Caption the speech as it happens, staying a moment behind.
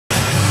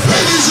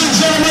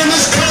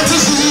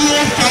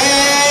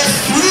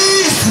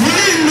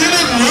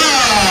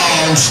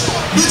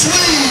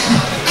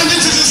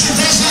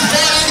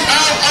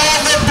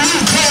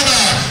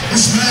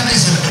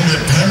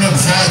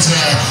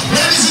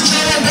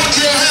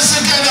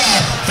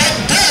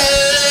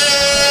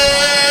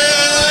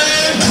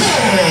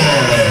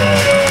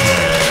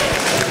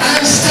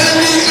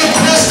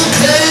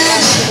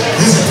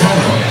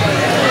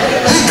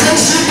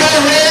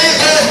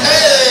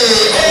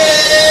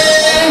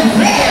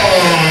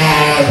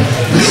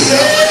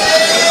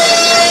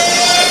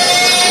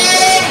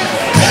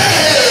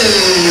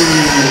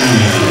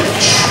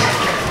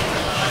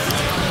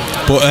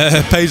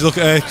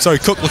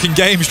But Cook looking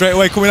game straight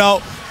away, coming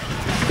out.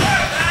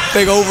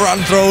 Big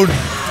overhand thrown.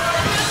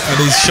 And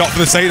he's shot for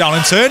the takedown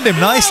and turned him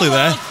nicely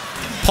there.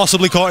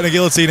 Possibly caught in a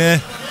guillotine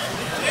here.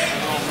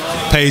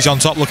 Page on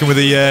top, looking with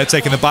the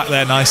taking the back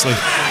there nicely.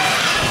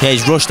 Yeah,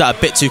 he's rushed that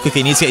a bit too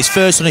quickly. He needs to get his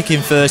first hook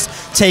in first,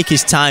 take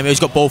his time. He's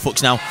got both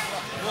hooks now.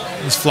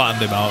 He's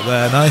flattened him out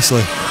there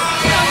nicely.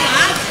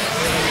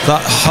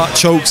 That hot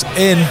choke's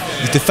in.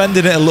 He's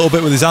defending it a little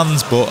bit with his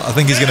hands, but I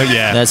think he's going to,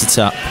 yeah. There's the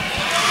tap.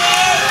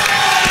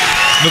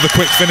 Another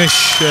quick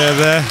finish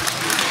there.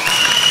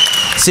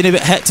 Seemed a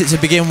bit hectic to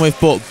begin with,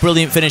 but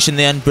brilliant finish in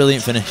the end,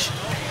 brilliant finish.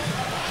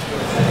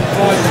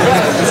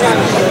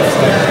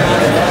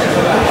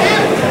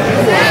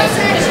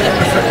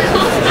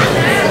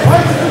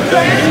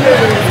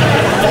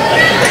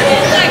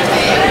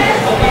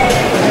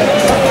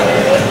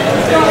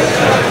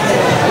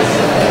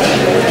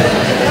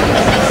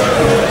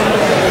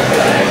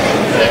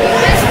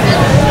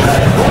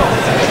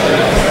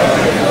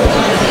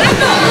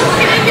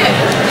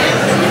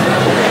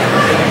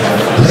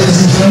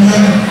 Ladies and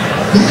gentlemen,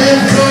 the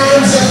end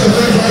comes after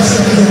 35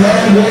 seconds of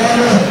round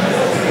one.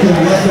 The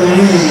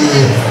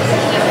referee